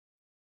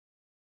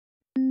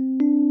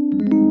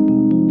When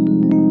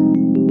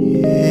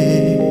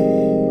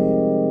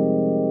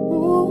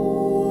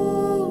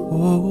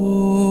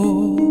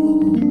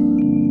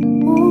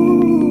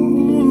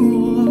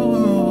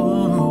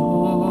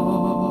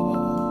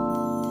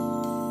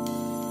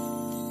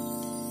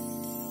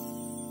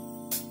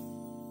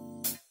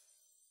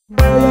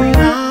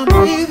I'm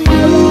with you,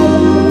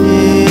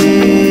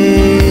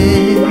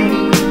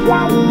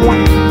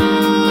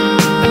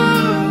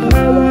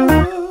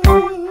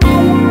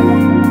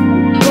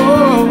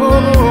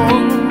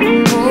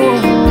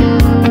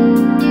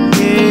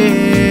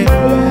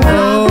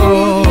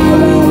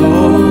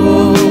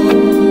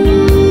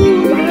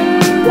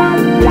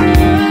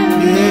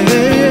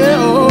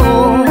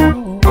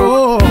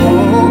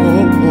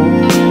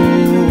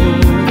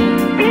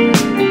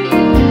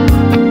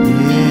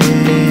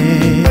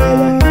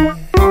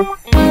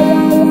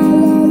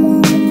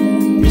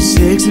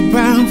 sexy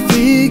brown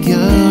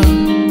figure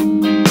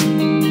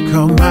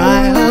caught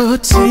my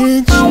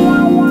attention.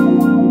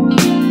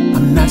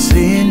 I'm not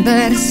saying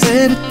that it's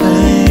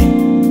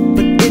everything,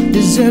 but it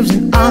deserves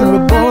an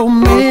honorable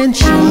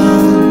mention.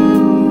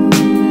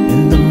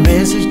 And the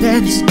message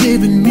that it's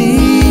giving me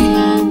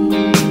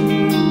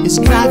is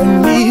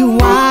driving me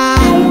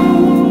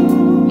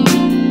wild.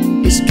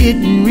 It's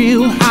getting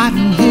real hot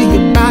in here,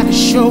 your body's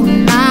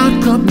showing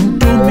out. Come and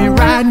do me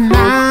right now.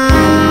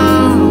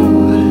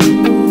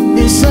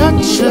 It's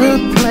such a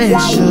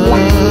pleasure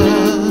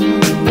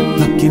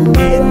looking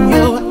in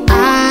your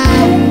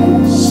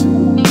eyes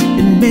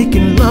and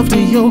making love to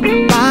your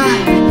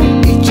body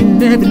each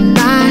and every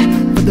night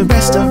for the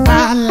rest of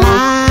our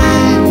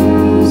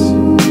lives.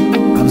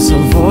 I'm so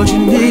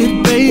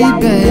fortunate, baby,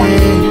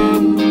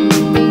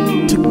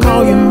 to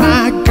call you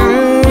my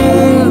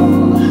girl.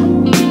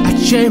 I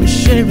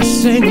cherish every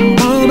single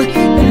moment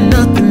and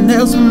nothing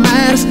else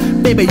matters.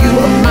 Baby, you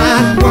are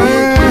my world.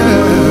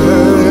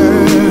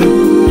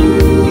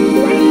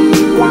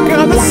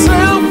 Girl, the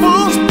cell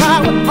phone's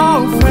power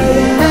off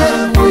when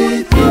I'm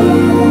with you.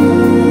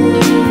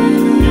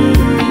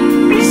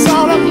 'Cause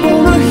all I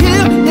wanna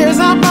hear is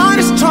our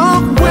bodies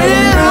talk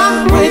when I'm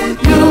with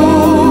you,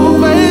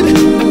 baby.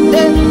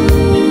 Yeah.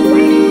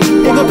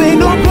 Ain't gonna be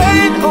no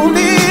playing on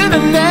the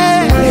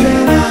internet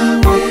when I'm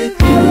with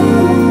you.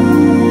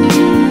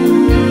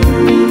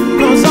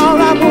 'Cause all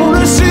I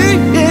wanna see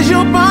is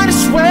your body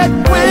sweat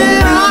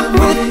when I'm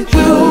with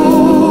you,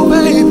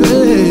 baby.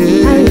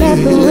 I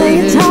love the way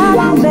you talk,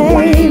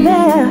 baby,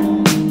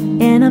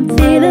 and I'm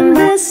feeling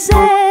the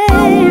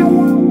same.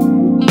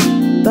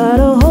 But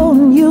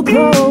holding you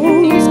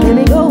close get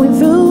me going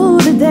through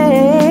the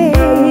day.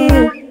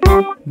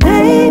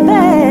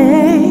 Baby,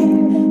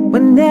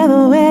 whenever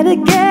we're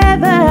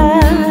together,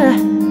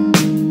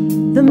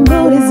 the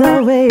mood is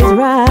always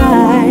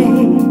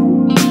right.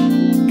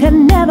 Can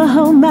never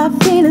hold my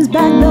feelings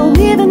back, no,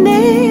 even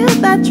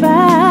if I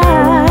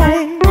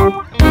try.